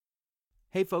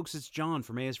Hey folks, it's John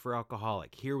from A is for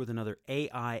Alcoholic, here with another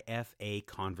AIFA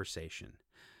conversation.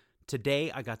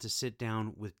 Today I got to sit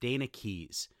down with Dayna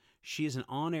Keys. She is an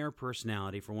on-air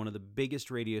personality for one of the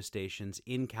biggest radio stations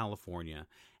in California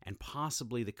and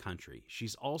possibly the country.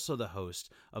 She's also the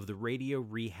host of the Radio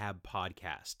Rehab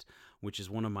podcast, which is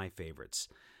one of my favorites.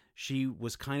 She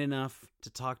was kind enough to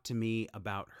talk to me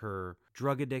about her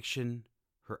drug addiction,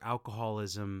 her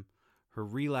alcoholism, her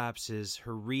relapses,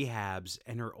 her rehabs,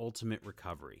 and her ultimate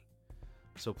recovery.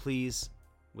 So please,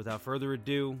 without further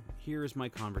ado, here is my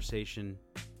conversation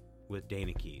with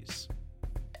Dayna Keys.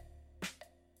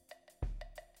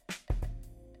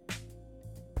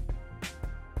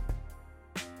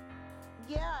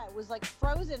 Yeah, it was like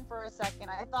frozen for a second.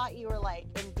 I thought you were like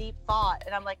in deep thought,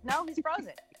 and I'm like, no, he's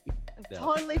frozen. No.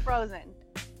 Totally frozen.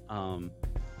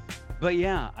 But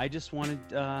yeah, I just wanted,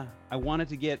 I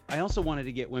also wanted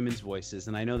to get women's voices.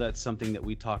 And I know that's something that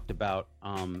we talked about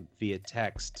via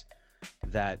text,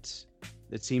 that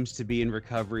it seems to be in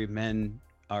recovery. Men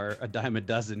are a dime a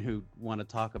dozen who want to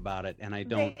talk about it. And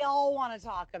They all want to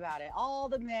talk about it. All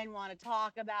the men want to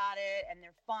talk about it, and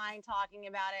they're fine talking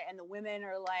about it. And the women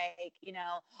are like,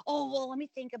 oh, well, let me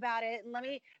think about it and let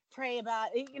me pray about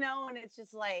it, and it's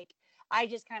just like, I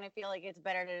just kind of feel like it's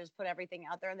better to just put everything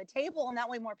out there on the table, and that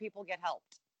way more people get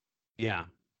helped. Yeah.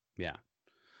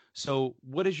 So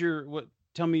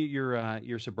tell me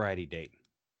your sobriety date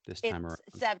this time around.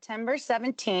 September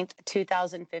 17th,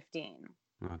 2015.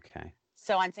 Okay.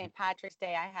 So on St. Patrick's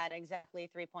Day, I had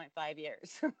exactly 3.5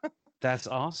 years. That's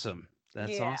awesome.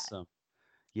 That's Yeah. awesome.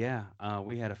 Yeah.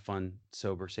 We had a fun,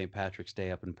 sober St. Patrick's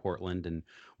Day up in Portland, and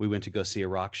we went to go see a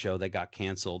rock show that got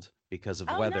canceled because of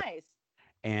weather. Nice.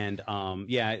 And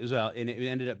it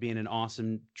ended up being an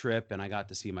awesome trip, and I got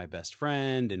to see my best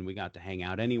friend, and we got to hang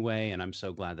out anyway, and I'm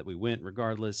so glad that we went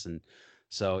regardless. And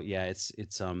so yeah,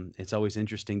 it's always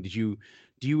interesting. Do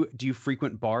you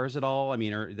frequent bars at all? I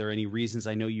mean, are there any reasons?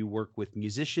 I know you work with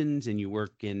musicians and you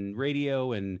work in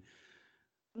radio and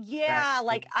yeah,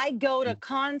 like I go to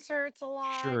concerts a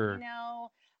lot, Sure.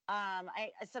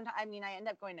 I end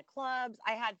up going to clubs.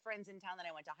 I had friends in town that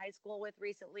I went to high school with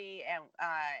recently, and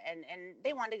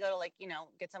they wanted to go to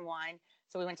get some wine.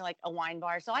 So we went to like a wine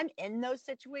bar. So I'm in those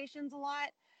situations a lot,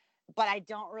 but I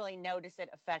don't really notice it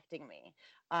affecting me.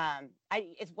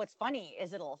 What's funny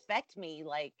is it'll affect me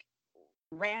like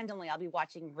randomly. I'll be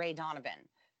watching Ray Donovan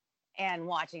and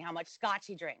watching how much scotch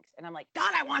he drinks. And I'm like,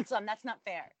 God, I want some. That's not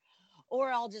fair. Or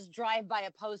I'll just drive by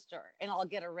a poster and I'll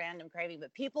get a random craving.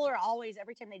 But people are always,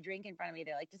 every time they drink in front of me,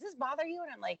 they're like, does this bother you? And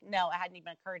I'm like, no, it hadn't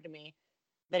even occurred to me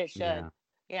that it should.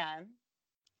 Yeah.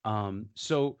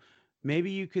 So maybe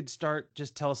you could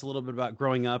just tell us a little bit about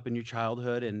growing up in your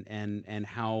childhood and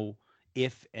how,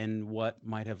 if and what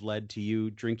might have led to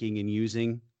you drinking and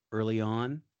using early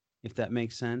on, if that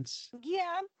makes sense.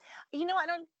 Yeah.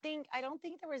 I don't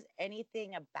think there was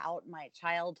anything about my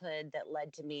childhood that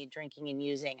led to me drinking and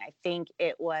using. I think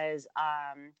it was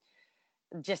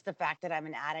just the fact that I'm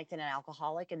an addict and an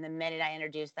alcoholic. And the minute I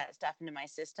introduced that stuff into my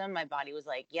system, my body was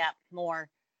like, yep, more,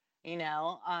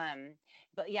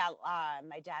 but yeah,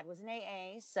 my dad was an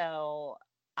AA. So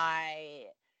I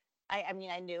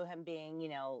knew him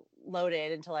being,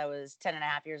 loaded until I was 10 and a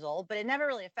half years old, but it never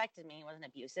really affected me. He wasn't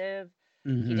abusive.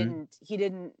 Mm-hmm. He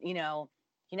didn't,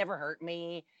 he never hurt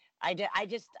me. I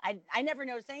never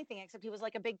noticed anything except he was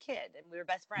like a big kid and we were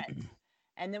best friends.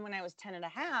 And then when I was 10 and a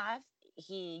half,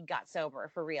 he got sober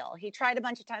for real. He tried a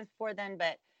bunch of times before then,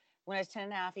 but when I was 10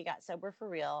 and a half, he got sober for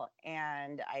real.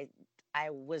 And I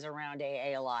was around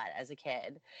AA a lot as a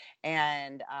kid.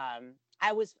 And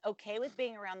I was okay with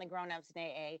being around the grown-ups in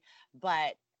AA,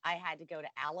 but I had to go to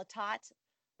Alatot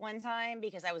one time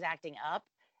because I was acting up.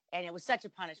 And it was such a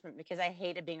punishment because I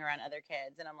hated being around other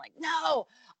kids. And I'm like, no,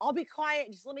 I'll be quiet.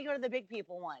 Just let me go to the big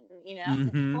people one,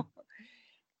 Mm-hmm.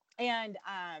 And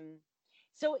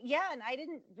so, yeah, and I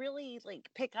didn't really like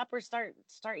pick up or start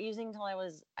using until I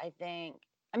was,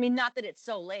 not that it's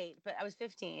so late, but I was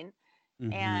 15.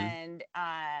 Mm-hmm. And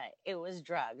it was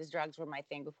drugs. Drugs were my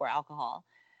thing before alcohol.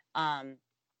 And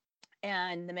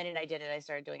the minute I did it, I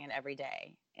started doing it every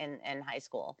day in high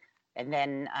school. And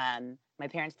then my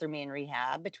parents threw me in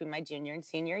rehab between my junior and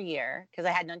senior year because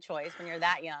I had no choice when you're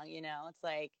that young. It's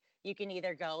like you can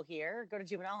either go here or go to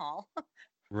juvenile hall.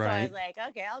 Right. So I was like,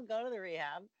 okay, I'll go to the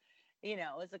rehab. It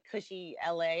was a cushy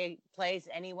LA place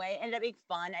anyway. It ended up being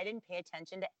fun. I didn't pay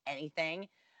attention to anything.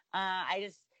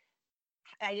 I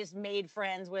just made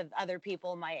friends with other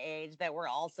people my age that were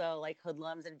also like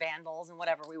hoodlums and vandals and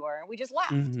whatever we were. And we just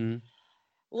laughed. Mm-hmm.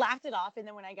 laughed it off. And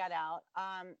then when I got out,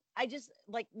 I just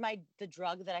like the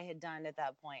drug that I had done at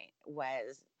that point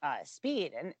was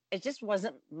speed, and it just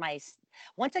wasn't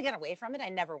once I got away from it, I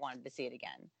never wanted to see it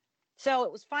again. So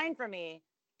it was fine for me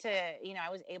to, I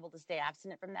was able to stay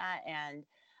abstinent from that. And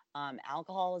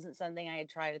alcohol wasn't something I had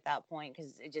tried at that point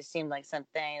because it just seemed like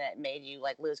something that made you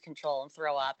like lose control and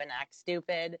throw up and act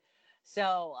stupid.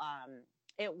 So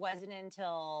it wasn't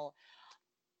until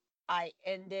I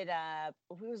ended up,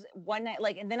 it was one night,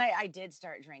 like, and then I did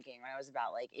start drinking when I was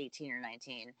about like 18 or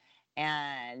 19.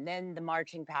 And then the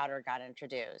marching powder got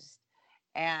introduced.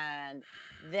 And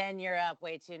then you're up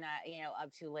way too, not,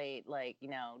 up too late, like,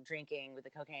 drinking with the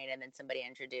cocaine. And then somebody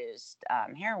introduced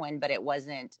heroin, but it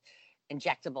wasn't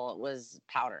injectable, it was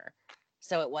powder.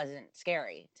 So it wasn't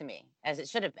scary to me as it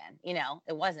should have been.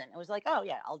 It wasn't. It was like, oh,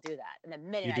 yeah, I'll do that. And the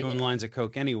minute You're I did doing it, lines of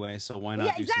coke anyway, so why yeah,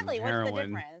 not do some exactly. What's the heroin?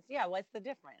 difference? Yeah, what's the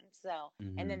difference? So,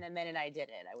 and then Hmm. the minute I did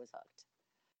it, I was hooked.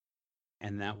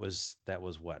 And that was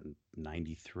what,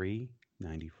 93,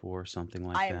 94, something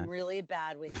like I'm that. really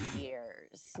bad with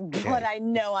years, but Okay. I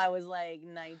know I was like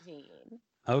 19.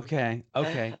 Okay.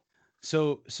 Okay.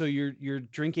 So you're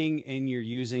drinking and you're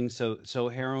using, so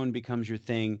heroin becomes your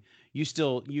thing.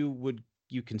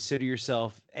 You consider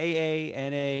yourself AA,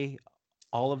 NA,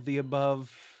 all of the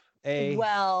above? A.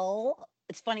 Well,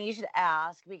 it's funny you should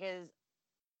ask because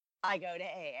I go to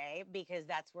AA because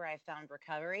that's where I found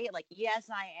recovery. Like, yes,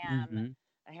 I am Hmm.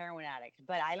 a heroin addict,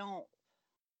 but I don't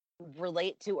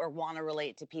relate to or want to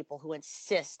relate to people who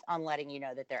insist on letting you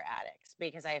know that they're addicts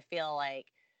because I feel like,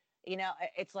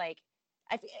 it's like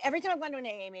every time I've gone to an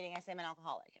AA meeting, I say I'm an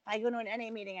alcoholic. If I go to an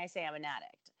NA meeting, I say I'm an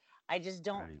addict. I just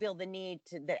don't Right. feel the need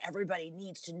that everybody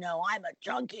needs to know I'm a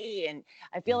junkie. And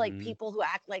I feel like Hmm. people who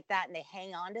act like that and they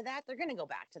hang on to that, they're going to go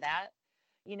back to that,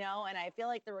 and I feel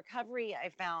like the recovery I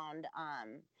found,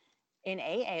 in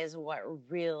AA is what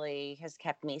really has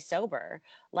kept me sober.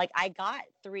 Like I got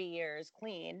 3 years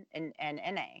clean in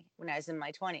NA when I was in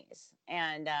my 20s.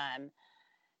 And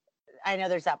I know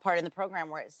there's that part in the program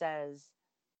where it says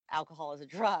alcohol is a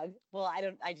drug. Well,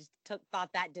 I just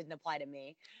thought that didn't apply to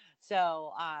me.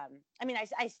 So, I mean,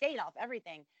 I stayed off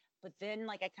everything, but then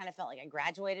like I kind of felt like I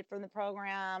graduated from the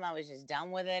program. I was just done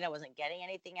with it. I wasn't getting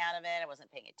anything out of it. I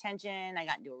wasn't paying attention. I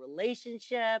got into a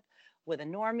relationship with a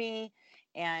normie,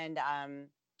 and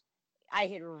I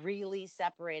had really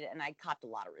separated, and I copped a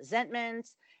lot of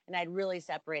resentments, and I'd really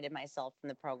separated myself from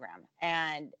the program.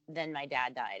 And then my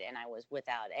dad died, and I was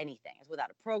without anything. I was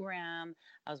without a program.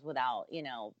 I was without,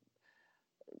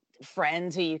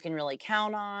 friends who you can really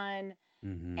count on.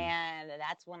 Hmm. And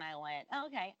that's when I went, oh,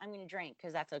 okay, I'm going to drink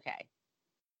because that's okay,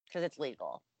 because it's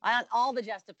legal. All the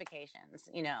justifications.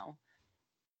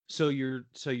 So you're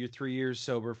 3 years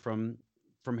sober from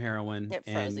heroin, It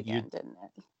froze and again, didn't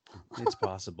it? it's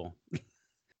possible.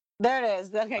 There it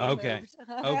is. Okay, it Okay. moved.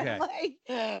 Okay.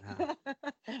 Ah.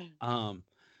 Like, Um,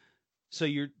 so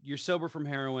you're sober from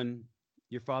heroin,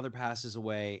 your father passes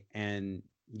away, and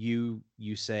you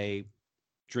say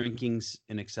drinking's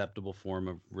an acceptable form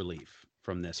of relief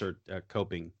from this, or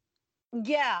coping.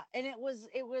 yeah, and it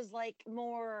was like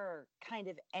more kind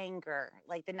of anger.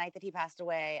 Like the night that he passed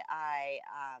away,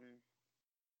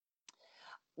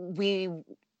 we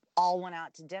all went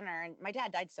out to dinner, and my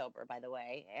dad died sober, by the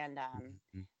way. And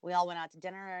Mhm. we all went out to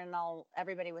dinner, and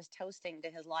everybody was toasting to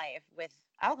his life with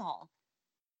alcohol.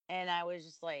 And I was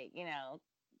just like,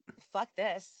 fuck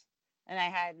this. And I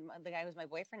had the guy who was my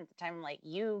boyfriend at the time, I'm like,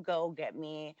 you go get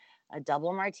me a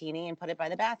double martini and put it by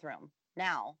the bathroom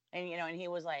now. And, and he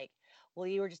was like, well,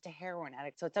 you were just a heroin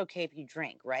addict, so it's okay if you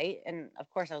drink, right? And of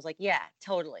course I was like, yeah,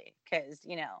 totally. Cause,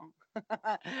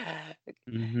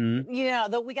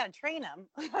 Mhm. that we got to train them.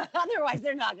 Otherwise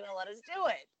they're not going to let us do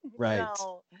it. Right.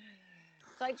 So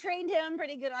I trained him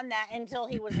pretty good on that until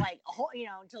he was like, oh,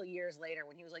 until years later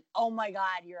when he was like, oh my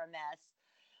God, you're a mess.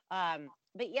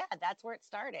 But yeah, that's where it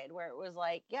started, where it was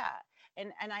like, yeah.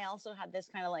 And I also had this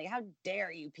kind of like, how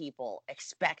dare you people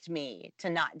expect me to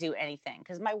not do anything?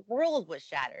 Because my world was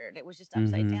shattered. It was just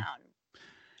upside Mhm. down.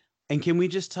 And can we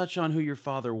just touch on who your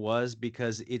father was,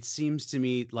 because it seems to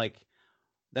me like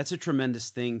that's a tremendous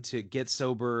thing to get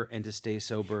sober and to stay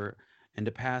sober and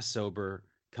to pass sober,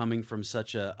 coming from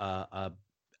such a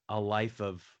life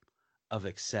of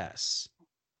excess.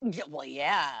 Yeah, well,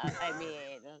 yeah. I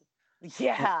mean,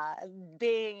 yeah,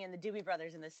 being in the Doobie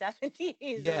Brothers in the 70s, it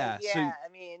was, Yeah. So yeah. I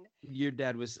mean, your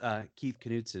dad was Keith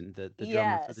Knutson, the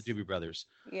drummer for the yes, Doobie Brothers.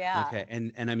 yeah, Okay,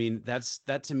 and I mean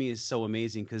that to me is so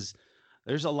amazing, because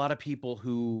there's a lot of people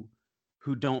who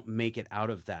don't make it out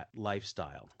of that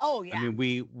lifestyle. oh I yeah, mean,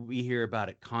 we hear about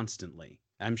it constantly.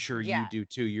 I'm sure you yeah. do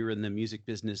too. You're in the music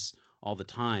business all the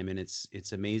time, and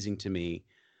it's amazing to me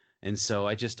And so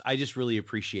I just really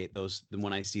appreciate those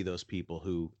when I see those people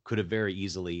who could have very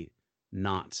easily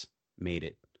not made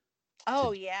it to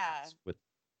Oh do yeah. this with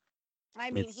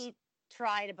I mean, it's he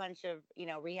tried a bunch of,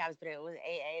 rehabs, but it was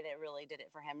AA that really did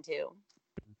it for him too.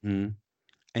 Mhm.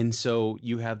 And so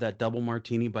you have that double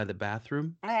martini by the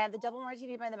bathroom? I had the double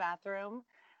martini by the bathroom,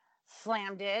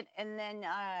 slammed it, and then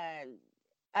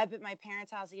up at my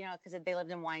parents' house, because they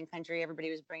lived in wine country, everybody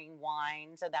was bringing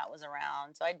wine, so that was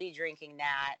around. So I'd be drinking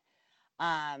that.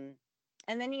 Um,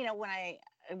 and then when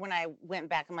I went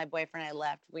back and my boyfriend and I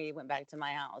left, we went back to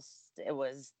my house.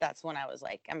 That's when I was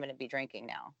like, I'm gonna be drinking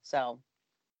now. So,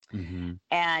 Mhm.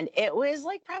 and it was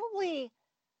like probably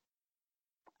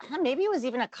maybe it was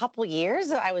even a couple years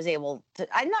that I was able to.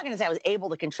 I'm not gonna say I was able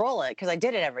to control it because I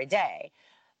did it every day.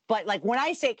 But like when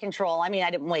I say control, I mean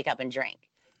I didn't wake up and drink.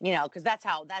 Because that's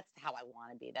how I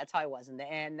want to be. That's how I was in the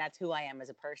end. That's who I am as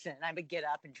a person. I would get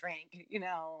up and drink.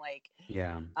 Like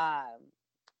Yeah. um,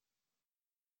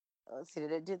 let's see,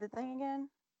 did it do the thing again?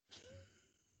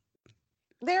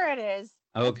 There it is.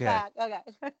 It's Okay. back. Okay.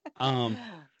 Um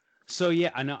so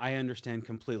yeah, I know I understand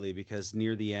completely because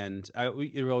near the end,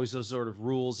 there are always those sort of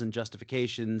rules and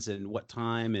justifications and what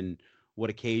time and what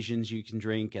occasions you can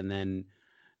drink, and then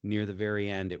near the very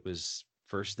end, it was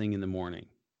first thing in the morning.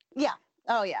 Yeah.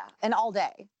 Oh yeah. And all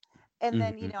day. And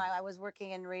then, Hmm. I was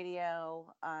working in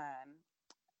radio.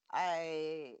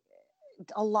 I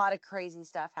A lot of crazy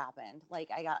stuff happened. Like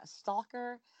I got a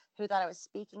stalker who thought I was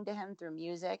speaking to him through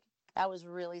music. That was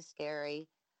really scary.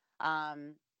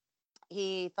 Um,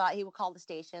 he thought he would call the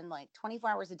station like 24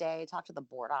 hours a day, talk to the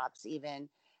board ops even,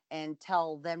 and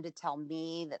tell them to tell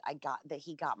me that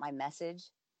he got my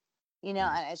message. And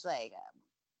it's like,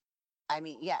 I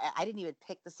mean, yeah, I didn't even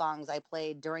pick the songs I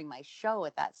played during my show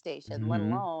at that station, let Hmm.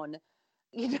 alone,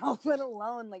 let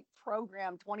alone like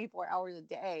program 24 hours a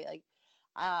day. Like,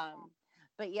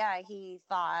 but yeah, he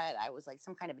thought I was like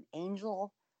some kind of an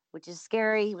angel, which is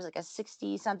scary. He was like a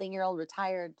 60 something year old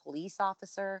retired police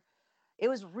officer. It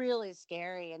was really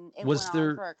scary. And it went Was on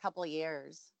there for a couple of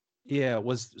years. Yeah,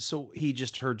 was so he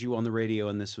just heard you on the radio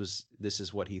and this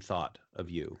is what he thought of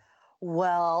you.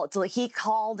 Well, so he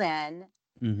called in.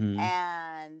 Hmm.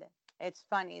 And it's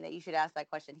funny that you should ask that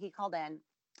question. He called in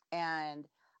and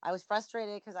I was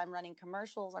frustrated because I'm running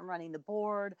commercials, I'm running the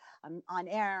board, I'm on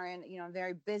air, and I'm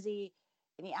very busy.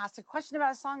 And he asked a question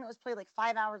about a song that was played like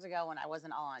 5 hours ago when I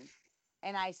wasn't on.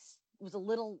 And was a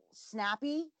little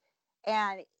snappy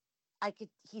and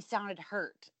he sounded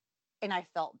hurt and I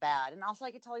felt bad. And also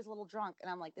I could tell he's a little drunk. And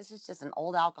I'm like, this is just an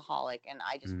old alcoholic and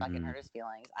I just fucking Hmm. hurt his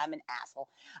feelings. I'm an asshole.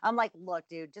 I'm like, look,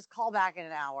 dude, just call back in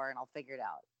an hour and I'll figure it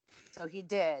out. So he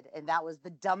did. And that was the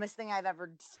dumbest thing I've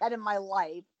ever said in my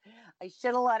life. I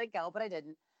should have let it go, but I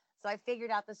didn't. So I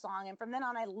figured out the song. And from then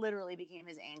on, I literally became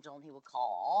his angel and he would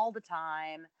call all the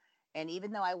time. And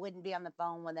even though I wouldn't be on the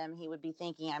phone with him, he would be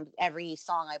thinking every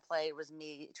song I played was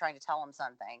me trying to tell him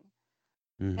something.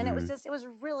 And Hmm. it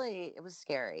was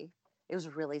scary. It was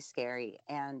really scary.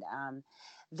 And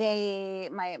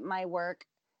my work,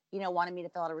 wanted me to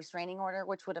fill out a restraining order,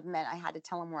 which would have meant I had to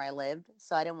tell him where I lived.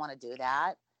 So I didn't want to do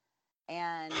that.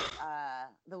 And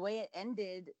the way it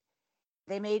ended,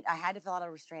 I had to fill out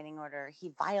a restraining order. He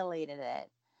violated it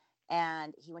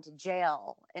and he went to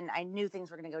jail. And I knew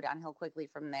things were going to go downhill quickly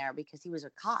from there because he was a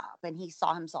cop and he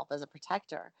saw himself as a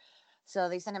protector. So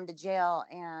they sent him to jail.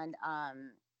 And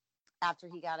after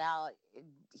he got out,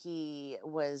 he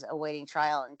was awaiting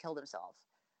trial and killed himself.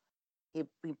 He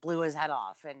blew his head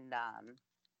off. And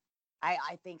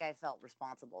I think I felt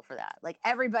responsible for that. Like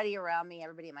everybody around me,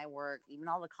 everybody at my work, even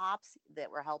all the cops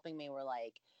that were helping me were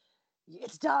like,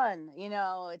 it's done,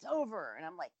 it's over. And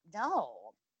I'm like,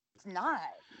 no, it's not.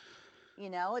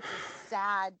 It's a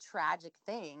sad, tragic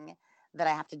thing that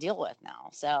I have to deal with now.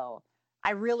 So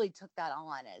I really took that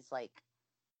on as like,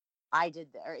 I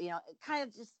did there, it kind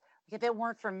of just, like, if it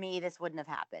weren't for me, this wouldn't have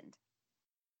happened.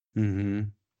 Hmm.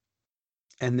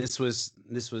 And this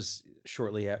was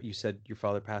shortly after you said your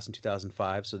father passed in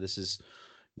 2005, so this is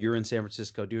you're in San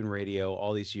Francisco doing radio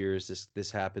all these years,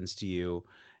 this happens to you.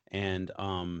 And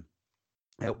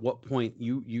at what point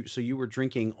you were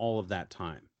drinking all of that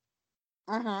time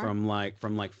Mm-hmm.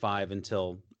 from like 5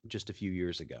 until just a few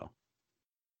years ago.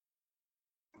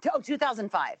 Oh,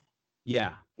 2005.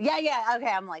 Yeah. Yeah, yeah.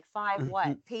 Okay, I'm like 5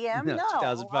 what? PM? No, No.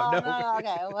 2005. Oh, No. no, no.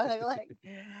 Okay. Like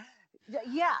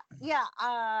yeah, yeah.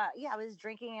 Yeah, I was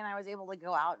drinking and I was able to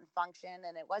go out and function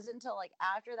and it wasn't until like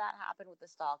after that happened with the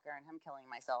stalker and him killing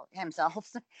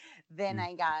himself then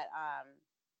I got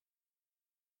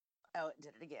oh, it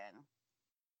did it again.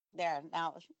 There.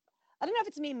 Now I don't know if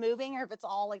it's me moving or if it's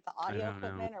all like the I audio don't know.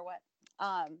 equipment or what.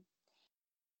 Um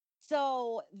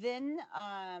So then,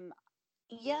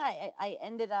 yeah, I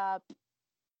ended up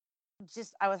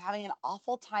I was having an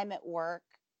awful time at work.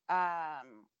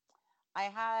 Um,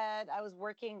 I was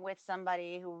working with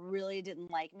somebody who really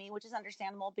didn't like me, which is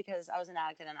understandable because I was an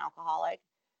addict and an alcoholic.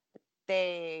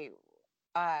 They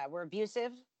were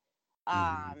abusive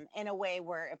Mm-hmm. in a way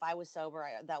where if I was sober,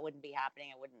 that wouldn't be happening.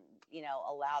 I wouldn't,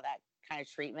 allow that kind of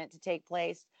treatment to take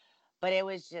place. But it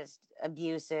was just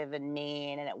abusive and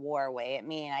mean, and it wore away at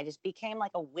me. And I just became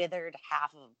like a withered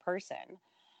half of a person.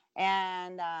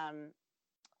 And I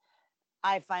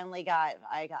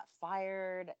got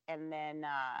fired, and then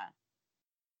I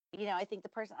think the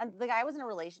guy I was in a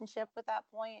relationship with that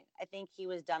point. I think he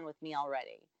was done with me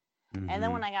already. And then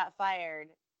Mm-hmm. when I got fired,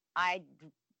 I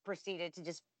proceeded to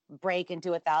just break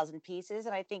into 1,000 pieces,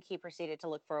 and I think he proceeded to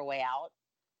look for a way out,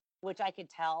 which I could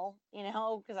tell,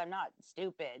 because I'm not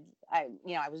stupid. I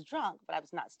was drunk, but I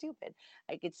was not stupid.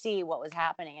 I could see what was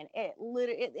happening, and it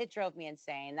literally it drove me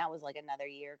insane. That was like another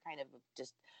year, kind of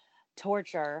just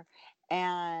torture,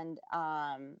 and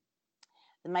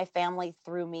my family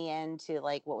threw me into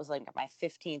like what was like my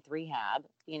 15th rehab,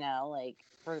 like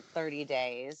for 30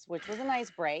 days, which was a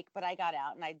nice break, but I got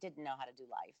out and I didn't know how to do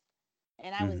life.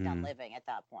 And I was done Mm-hmm. living at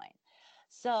that point.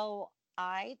 So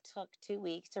I took 2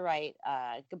 weeks to write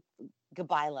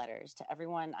goodbye letters to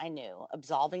everyone I knew,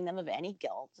 absolving them of any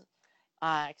guilt.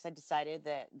 Because I decided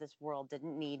that this world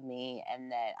didn't need me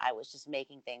and that I was just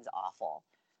making things awful.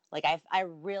 Like I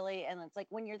really, and it's like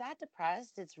when you're that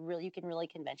depressed, it's really, you can really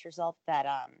convince yourself that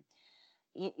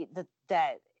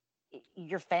that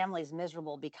your family's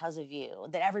miserable because of you,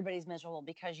 that everybody's miserable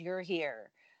because you're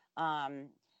here. Um,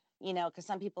 because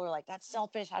some people are like, that's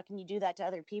selfish. How can you do that to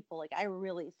other people? Like, I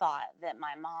really thought that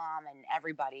my mom and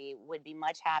everybody would be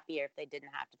much happier if they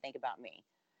didn't have to think about me.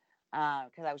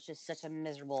 Because I was just such a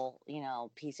miserable,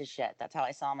 piece of shit. That's how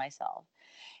I saw myself.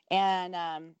 And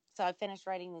so I finished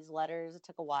writing these letters. It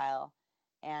took a while.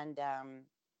 And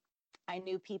I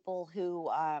knew people who,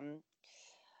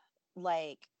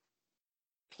 like,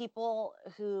 people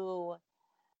who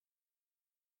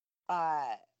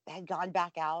uh, had gone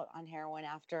back out on heroin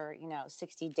after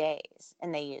 60 days,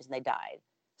 and they died.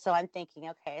 So I'm thinking,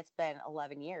 okay, it's been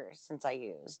 11 years since I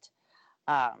used.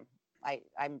 um,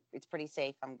 I'm it's pretty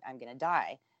safe. I'm gonna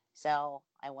die. So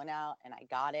I went out and I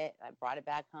got it. I brought it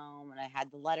back home and I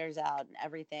had the letters out and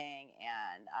everything,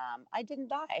 and I didn't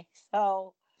die.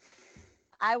 So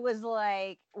I was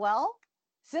like, well,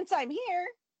 since I'm here,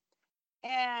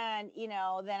 and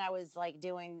then I was like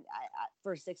doing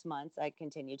for 6 months. I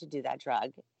continued to do that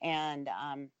drug, and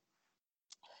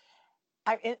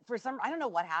for some, I don't know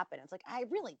what happened. It's like I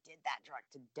really did that drug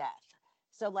to death.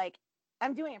 So like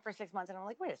I'm doing it for 6 months, and I'm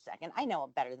like, wait a second, I know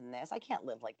better than this. I can't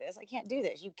live like this. I can't do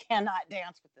this. You cannot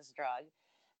dance with this drug.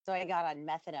 So I got on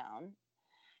methadone,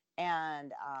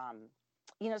 and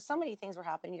so many things were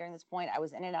happening during this point. I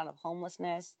was in and out of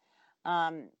homelessness.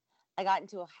 Um, I got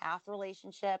into a half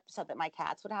relationship so that my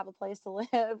cats would have a place to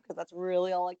live, because that's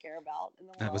really all I care about in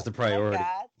the That was world the is my priority.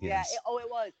 cats. Yeah. Yes. It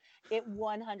was. It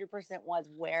 100% was.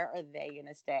 Where are they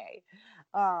gonna stay?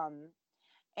 Um,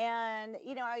 and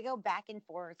I go back and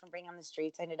forth from being on the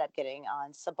streets. I ended up getting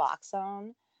on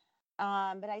Suboxone,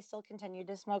 but I still continued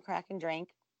to smoke crack and drink.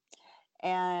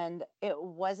 And it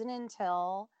wasn't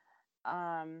until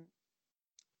um,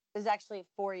 it was actually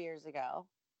 4 years ago.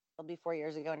 It'll be 4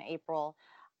 years ago in April.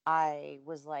 I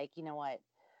was like, you know what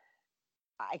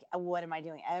am I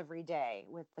doing every day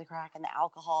with the crack and the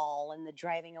alcohol and the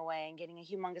driving away and getting a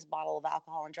humongous bottle of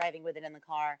alcohol and driving with it in the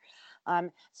car.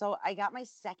 So I got my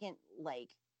second like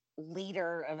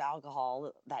liter of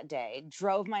alcohol that day,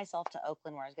 drove myself to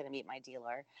Oakland where I was going to meet my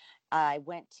dealer. I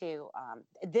went to,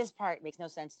 this part makes no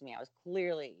sense to me. I was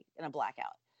clearly in a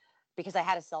blackout because I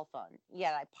had a cell phone.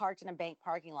 Yeah, I parked in a bank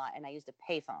parking lot and I used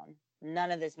a payphone.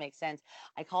 None of this makes sense.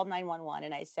 I called 911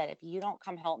 and I said, if you don't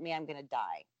come help me, I'm going to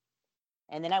die.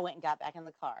 And then I went and got back in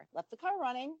the car, left the car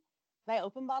running. My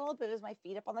open bottle of booze, my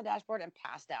feet up on the dashboard, and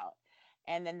passed out.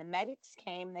 And then the medics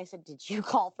came and they said, did you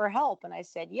call for help? And I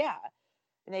said, yeah.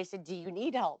 And they said, do you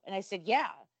need help? And I said, yeah.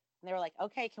 And they were like,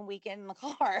 okay, can we get in the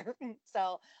car?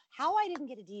 So how I didn't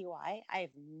get a DUI, I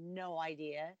have no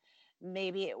idea.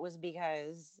 Maybe it was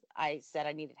because I said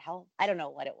I needed help. I don't know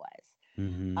what it was.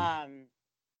 Mm-hmm. Um,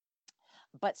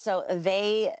 but so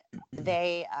they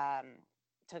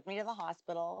took me to the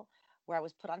hospital where I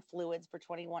was put on fluids for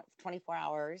 24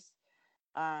 hours.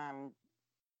 Um,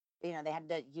 they had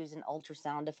to use an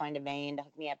ultrasound to find a vein to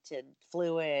hook me up to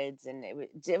fluids, and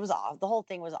it was off. The whole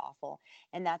thing was awful.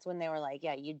 And that's when they were like,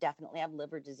 "Yeah, you definitely have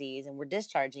liver disease, and we're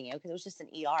discharging you," because it was just an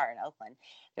ER in Oakland.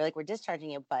 They're like, "We're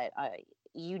discharging you, but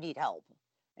you need help."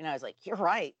 And I was like, "You're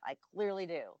right, I clearly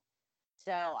do."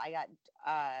 So I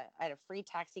had a free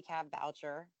taxi cab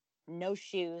voucher, no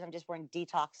shoes. I'm just wearing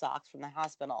detox socks from the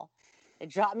hospital. They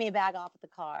dropped me a bag off at the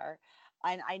car.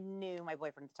 And I knew my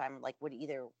boyfriend at the time, like, he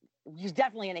was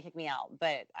definitely going to kick me out,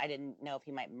 but I didn't know if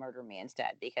he might murder me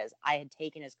instead because I had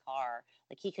taken his car.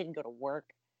 Like, he couldn't go to work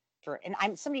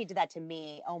somebody did that to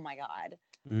me. Oh my God.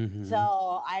 Mm-hmm.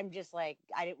 So I'm just like,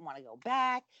 I didn't want to go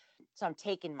back. So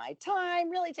I'm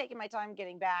really taking my time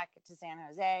getting back to San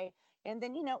Jose. And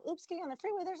then, oops, getting on the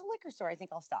freeway, there's a liquor store. I think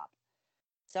I'll stop.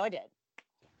 So I did.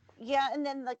 Yeah. And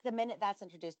then, like, the minute that's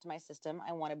introduced to my system,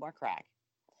 I wanted more crack.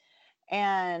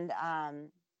 And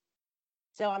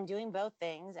so I'm doing both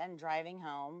things and driving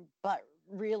home, but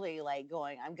really like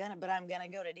going, I'm going to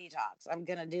go to detox. I'm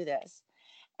going to do this.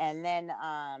 And then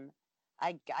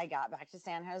I got back to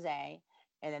San Jose.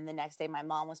 And then the next day, my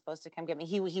mom was supposed to come get me.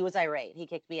 He was irate. He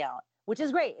kicked me out, which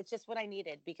is great. It's just what I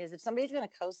needed, because if somebody's going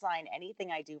to co-sign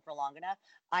anything I do for long enough,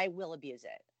 I will abuse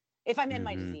it. If I'm in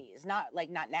my Mm-hmm. disease, not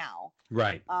now.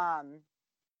 Right.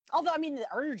 Although, I mean, the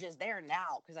urge is there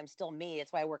now because I'm still me.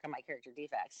 It's why I work on my character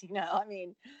defects, I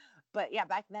mean, but yeah,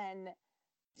 back then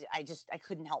I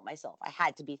couldn't help myself. I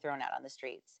had to be thrown out on the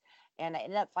streets. And I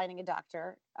ended up finding a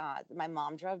doctor. My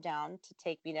mom drove down to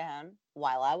take me to him.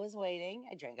 While I was waiting,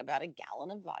 I drank about a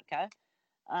gallon of vodka.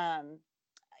 Um,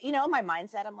 my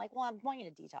mindset, I'm like, well, I'm going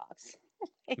to detox.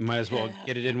 Might as well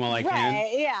get it in while I can.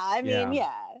 Right. Yeah. I mean, Yeah.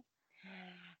 yeah.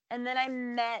 And then I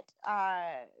met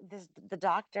the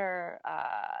doctor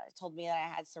told me that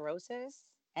I had cirrhosis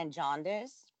and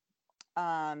jaundice.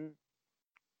 Um,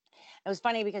 it was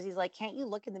funny because he's like, can't you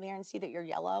look in the mirror and see that you're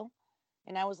yellow?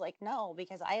 And I was like, no,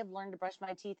 because I have learned to brush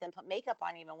my teeth and put makeup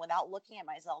on even without looking at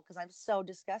myself because I'm so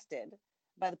disgusted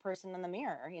by the person in the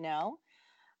mirror.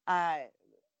 Uh,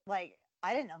 like,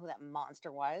 I didn't know who that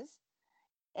monster was.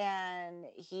 And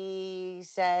he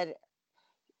said,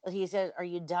 are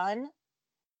you done?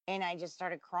 And I just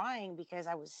started crying because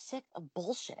I was sick of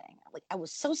bullshitting. Like, I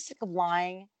was so sick of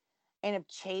lying and of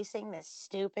chasing this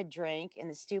stupid drink and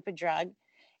the stupid drug.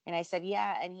 And I said,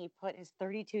 yeah. And he put his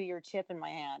 32-year chip in my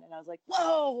hand. And I was like,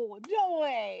 whoa, no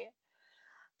way.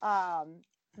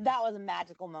 That was a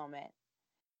magical moment.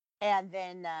 And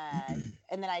then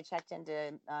I checked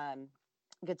into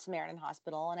Good Samaritan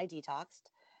Hospital and I detoxed.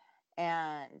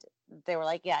 And they were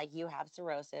like, yeah, you have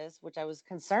cirrhosis, which I was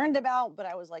concerned about, but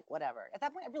I was like, whatever. At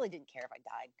that point, I really didn't care if I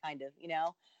died, kind of.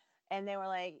 And they were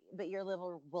like, but your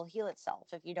liver will heal itself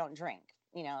if you don't drink.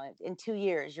 In 2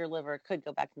 years, your liver could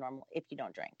go back to normal if you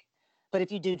don't drink. But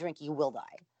if you do drink, you will die.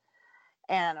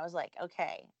 And I was like,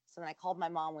 okay. So then I called my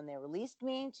mom when they released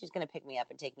me. She's going to pick me up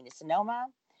and take me to Sonoma.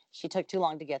 She took too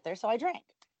long to get there, so I drank.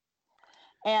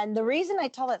 And the reason I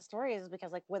tell that story is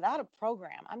because, like, without a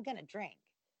program, I'm going to drink.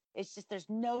 It's just there's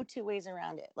no two ways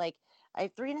around it. Like, I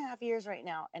have 3.5 years right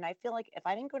now, and I feel like if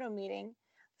I didn't go to a meeting,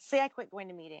 say I quit going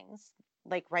to meetings,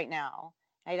 like right now,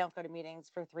 I don't go to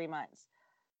meetings for 3 months,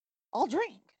 I'll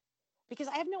drink because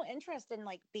I have no interest in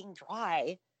like being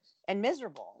dry and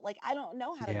miserable. Like, I don't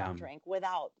know how to Yeah. not drink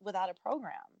without a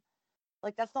program.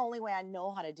 Like, that's the only way I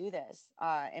know how to do this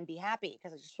and be happy,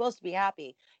 because you're supposed to be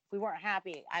happy. If we weren't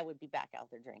happy, I would be back out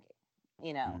there drinking.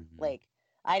 Mm-hmm. Like,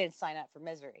 I didn't sign up for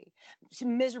misery.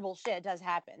 Some miserable shit does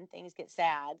happen. Things get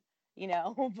sad,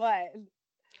 but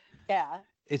yeah.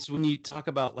 It's when you talk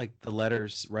about like the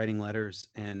letters, writing letters,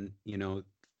 and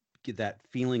get that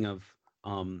feeling of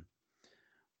um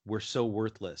we're so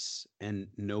worthless and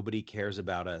nobody cares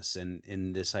about us, and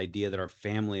in this idea that our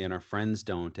family and our friends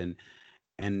don't,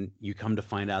 and you come to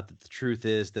find out that the truth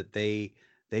is that they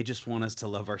just want us to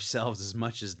love ourselves as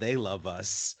much as they love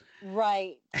us.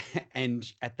 Right.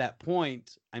 And at that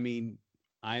point, I mean,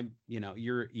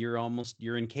 you're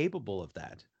incapable of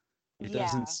that. It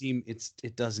doesn't Yeah. seem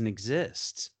it doesn't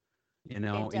exist, It in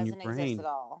your doesn't exist brain. at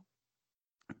all.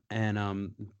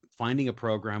 And finding a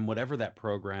program, whatever that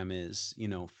program is,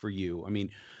 for you. I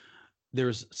mean,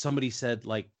 there's somebody said,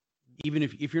 like, even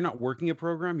if you're not working a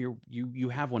program, you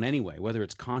have one anyway, whether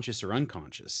it's conscious or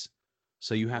unconscious.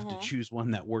 So you have to Mm-hmm. choose one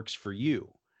that works for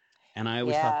you. And I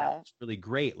always thought that Yeah. was really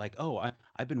great. Like, oh,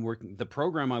 I've been working. The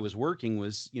program I was working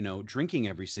was, drinking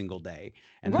every single day,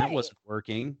 and that Right. wasn't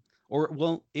working. Or,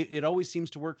 well, it always seems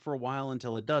to work for a while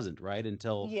until it doesn't, right?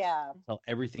 Yeah. Until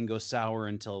everything goes sour,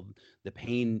 until the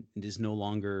pain is no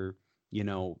longer,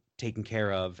 taken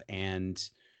care of, and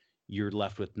you're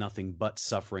left with nothing but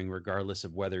suffering, regardless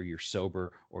of whether you're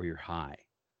sober or you're high.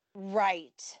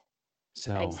 Right.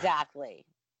 So Exactly.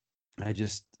 I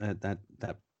just that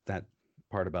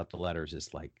part about the letters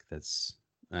is like it's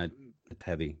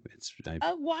heavy.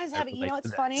 It was I heavy. relate to It's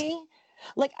that. funny.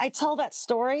 Like, I tell that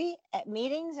story at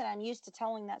meetings, and I'm used to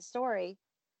telling that story.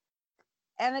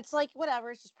 And it's like,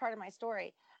 whatever, it's just part of my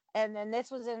story. And then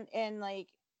this was in like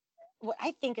what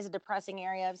I think is a depressing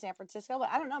area of San Francisco, but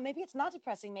I don't know, maybe it's not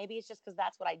depressing. Maybe it's just because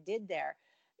that's what I did there.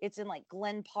 It's in like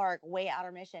Glen Park, way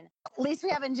outer Mission. At least we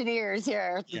have engineers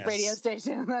here at the radio Yes.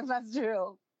 station. That's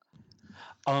true.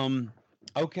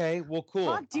 Okay. Well, cool.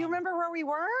 Fuck, do you remember where we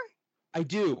were? I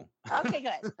do. Okay,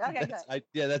 good. Okay, good.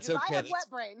 Yeah, that's Because I okay. have wet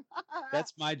brain.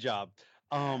 That's my job.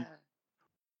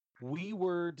 We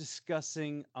were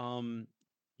discussing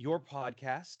your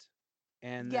podcast,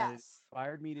 and that Yes.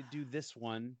 inspired me to do this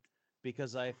one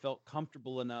because I felt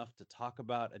comfortable enough to talk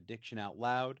about addiction out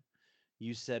loud.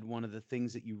 You said one of the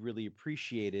things that you really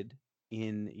appreciated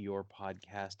in your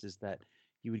podcast is that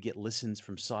you would get listens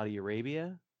from Saudi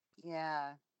Arabia,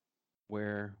 Yeah.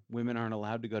 where women aren't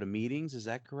allowed to go to meetings. Is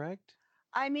that correct?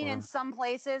 I mean, in Or some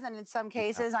places and in some yeah.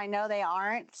 cases, I know they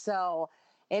aren't. So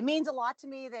it means a lot to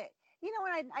me that,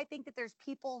 and I think that there's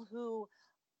people who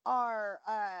are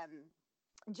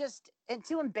just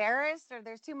too embarrassed, or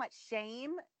there's too much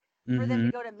shame for them to Mm-hmm.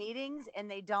 go to meetings and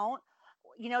they don't.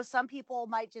 Some people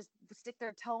might just stick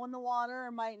their toe in the water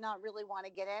or might not really want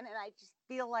to get in. And I just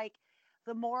feel like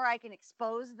the more I can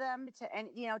expose them to, and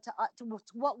to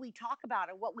what we talk about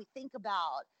and what we think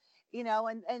about,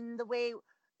 and the way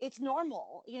it's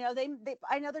normal.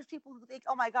 I know there's people who think,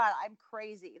 oh my God, I'm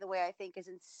crazy. The way I think is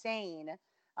insane.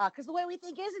 Because the way we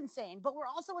think is insane, but we're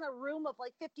also in a room of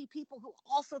like 50 people who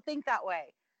also think that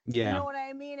way. You Yeah. know what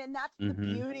I mean? And that's the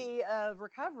Mm-hmm. beauty of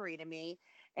recovery to me.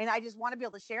 And I just want to be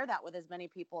able to share that with as many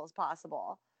people as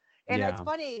possible. And it's Yeah.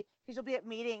 funny because you'll be at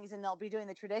meetings and they'll be doing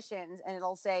the traditions and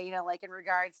it'll say, like in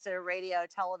regards to radio,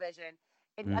 television,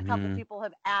 and a couple Mm-hmm. people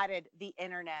have added the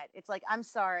internet. It's like, I'm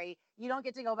sorry, you don't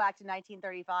get to go back to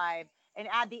 1935 and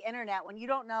add the internet when you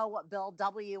don't know what Bill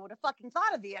W. would have fucking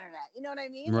thought of the internet. You know what I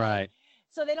mean? Like, Right.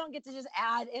 so they don't get to just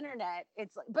add internet.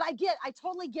 It's like, but I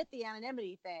totally get the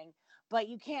anonymity thing, but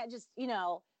you can't just,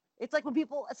 it's like when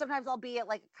people, sometimes I'll be at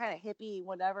like a kind of hippie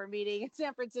whatever meeting in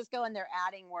San Francisco and they're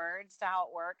adding words to how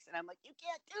it works. And I'm like, you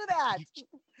can't do that.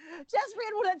 Just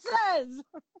read what it says.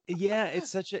 Yeah, it's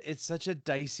such a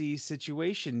dicey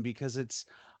situation because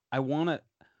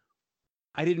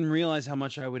I didn't realize how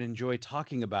much I would enjoy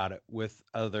talking about it with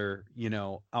other,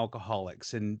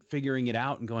 alcoholics and figuring it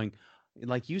out and going,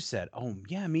 like you said, oh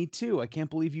yeah, me too. I can't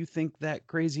believe you think that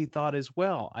crazy thought as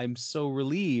well. I'm so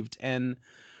relieved. And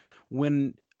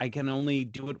when I can only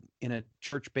do it in a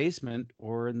church basement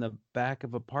or in the back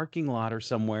of a parking lot or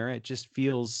somewhere, it just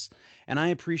feels, and I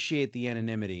appreciate the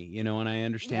anonymity, and I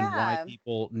understand why Yeah.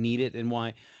 people need it and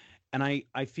why. And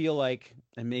I feel like,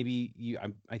 and maybe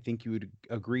I think you would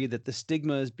agree that the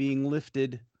stigma is being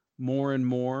lifted more and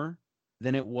more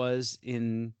than it was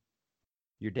in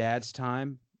your dad's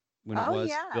time, when it Oh, was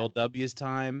yeah. Bill W.'s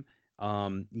time.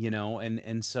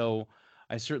 And so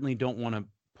I certainly don't want to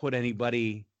put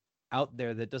anybody out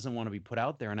there that doesn't want to be put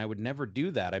out there. And I would never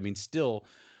do that. I mean, still,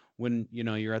 when,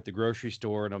 you're at the grocery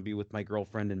store and I'll be with my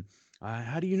girlfriend and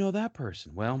how do you know that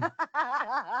person? Well,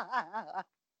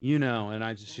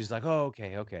 and she's like, oh,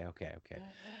 okay, okay, okay, okay.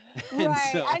 And Right.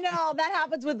 I so, know that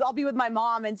happens I'll be with my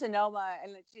mom in Sonoma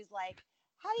and she's like,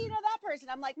 how do you know that person?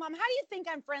 I'm like, Mom, how do you think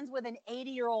I'm friends with an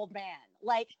 80-year-old man?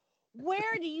 Like,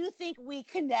 where do you think we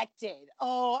connected?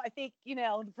 Oh, I think, the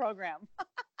program.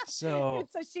 so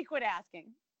So she quit asking.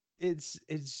 it's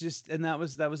just, and that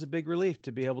was a big relief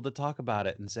to be able to talk about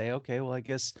it and say, okay, well, I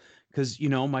guess, because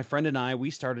my friend and I, we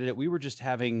started it, we were just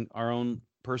having our own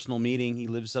personal meeting. He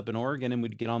lives up in Oregon, and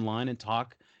we'd get online and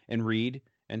talk and read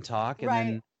and talk, and Right.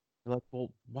 then we're like,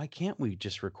 well, why can't we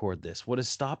just record this? What is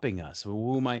stopping us?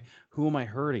 Who am I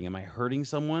hurting? Am I hurting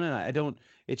someone? And I don't,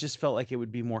 it just felt like it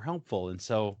would be more helpful, and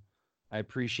so I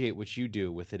appreciate what you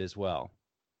do with it as well.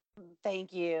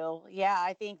 Thank you. Yeah,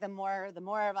 I think the more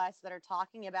of us that are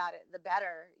talking about it, the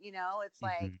better. It's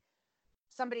like Hmm.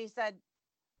 somebody said,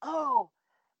 "Oh,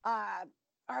 uh,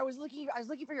 I was looking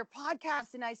for your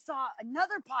podcast, and I saw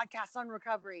another podcast on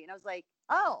recovery." And I was like,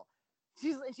 "Oh,"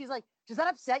 she's like, "Does that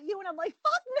upset you?" And I'm like,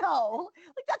 "Fuck no!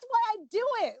 Like that's why I do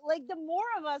it. Like the more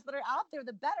of us that are out there,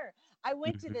 the better." I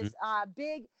went to Hmm. this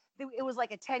big. It was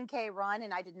like a 10K run,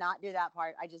 and I did not do that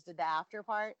part. I just did the after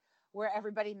part where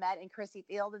everybody met in Chrissy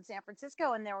Field in San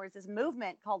Francisco, and there was this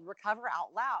movement called Recover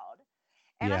Out Loud.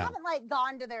 And I Yeah. haven't like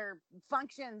gone to their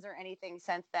functions or anything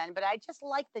since then, but I just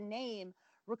like the name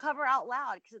Recover Out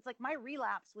Loud because it's like my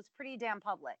relapse was pretty damn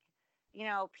public.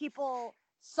 People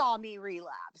saw me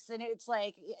relapse, and it's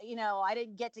like, I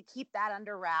didn't get to keep that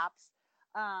under wraps.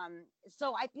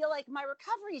 So I feel like my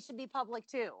recovery should be public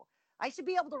too. I should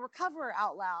be able to recover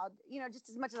out loud, just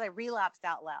as much as I relapsed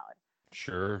out loud.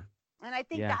 Sure. And I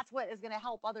think Yeah. that's what is going to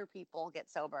help other people get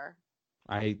sober.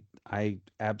 I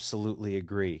absolutely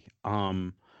agree.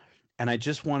 And I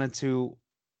just wanted to,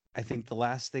 I think the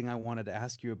last thing I wanted to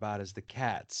ask you about is the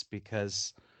cats,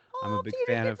 because I'm a Oh, big Peter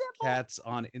fan gets of it. cats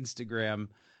on Instagram.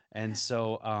 And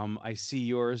so I see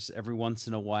yours every once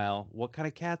in a while. What kind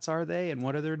of cats are they and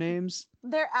what are their names?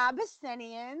 They're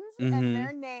Abyssinians, and Mm-hmm.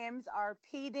 their names are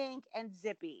P Dink and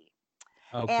Zippy.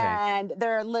 Okay. And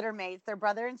they're litter mates. They're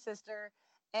brother and sister.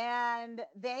 And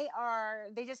they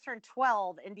just turned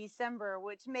 12 in December,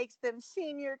 which makes them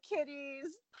senior kitties,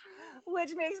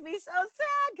 which makes me so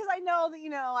sad because I know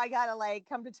that, I got to like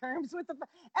come to terms with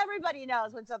everybody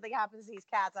knows when something happens to these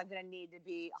cats, I'm going to need to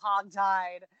be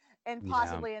hog-tied and Yeah.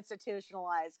 possibly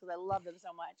institutionalized because I love them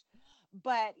so much.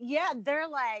 But yeah, they're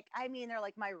like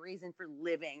my reason for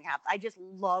living. I just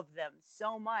love them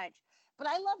so much. But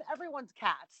I love everyone's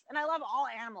cats and I love all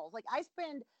animals. Like I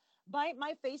spend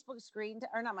my Facebook screen,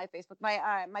 or not my Facebook,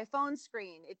 my phone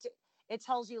screen. It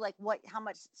tells you like how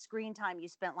much screen time you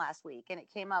spent last week, and it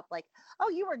came up like, oh,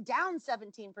 you were down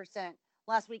 17%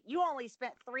 last week. You only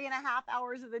spent 3.5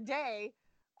 hours of the day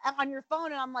on your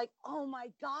phone, and I'm like, oh my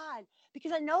god,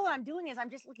 because I know what I'm doing is I'm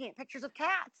just looking at pictures of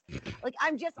cats. Like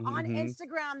I'm just on Mm-hmm.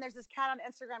 Instagram. There's this cat on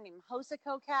Instagram named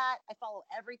Hosako Cat. I follow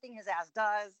everything his ass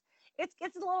does. It's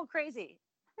a little crazy.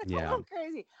 It's a Yeah. little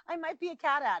crazy. I might be a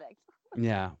cat addict.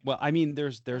 Yeah. Well, I mean,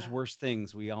 there's worse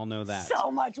things. We all know that.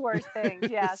 So much worse things.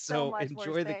 Yeah, so So much worse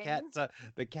enjoy things.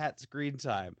 the cat screen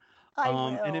time. I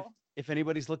And will. if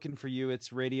anybody's looking for you,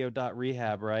 it's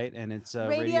radio.rehab, right? And it's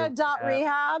radio rehab.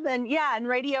 Radio.rehab and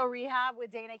Radio Rehab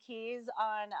with Dayna Keys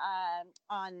on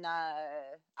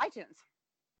iTunes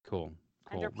Cool.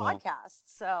 under Cool. Well, podcasts.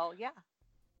 So yeah.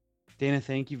 Dayna,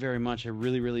 thank you very much. I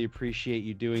really, really appreciate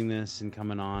you doing this and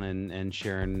coming on and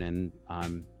sharing. And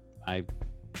I,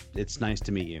 it's nice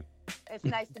to meet you. It's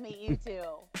nice to meet you too.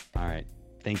 All right.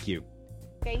 Thank you.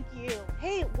 Thank you.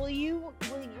 Hey, will you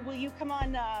come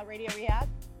on Radio Rehab?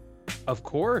 Of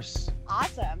course.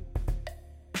 Awesome.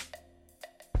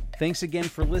 Thanks again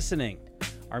for listening.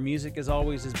 Our music, as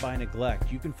always, is by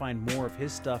Neglect. You can find more of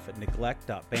his stuff at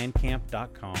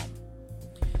neglect.bandcamp.com.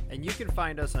 And you can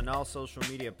find us on all social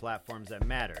media platforms that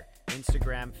matter: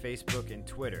 Instagram, Facebook, and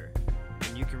Twitter.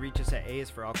 And you can reach us at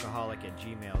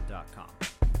aisforalcoholic@gmail.com.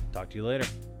 Talk to you later.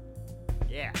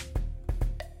 Yeah.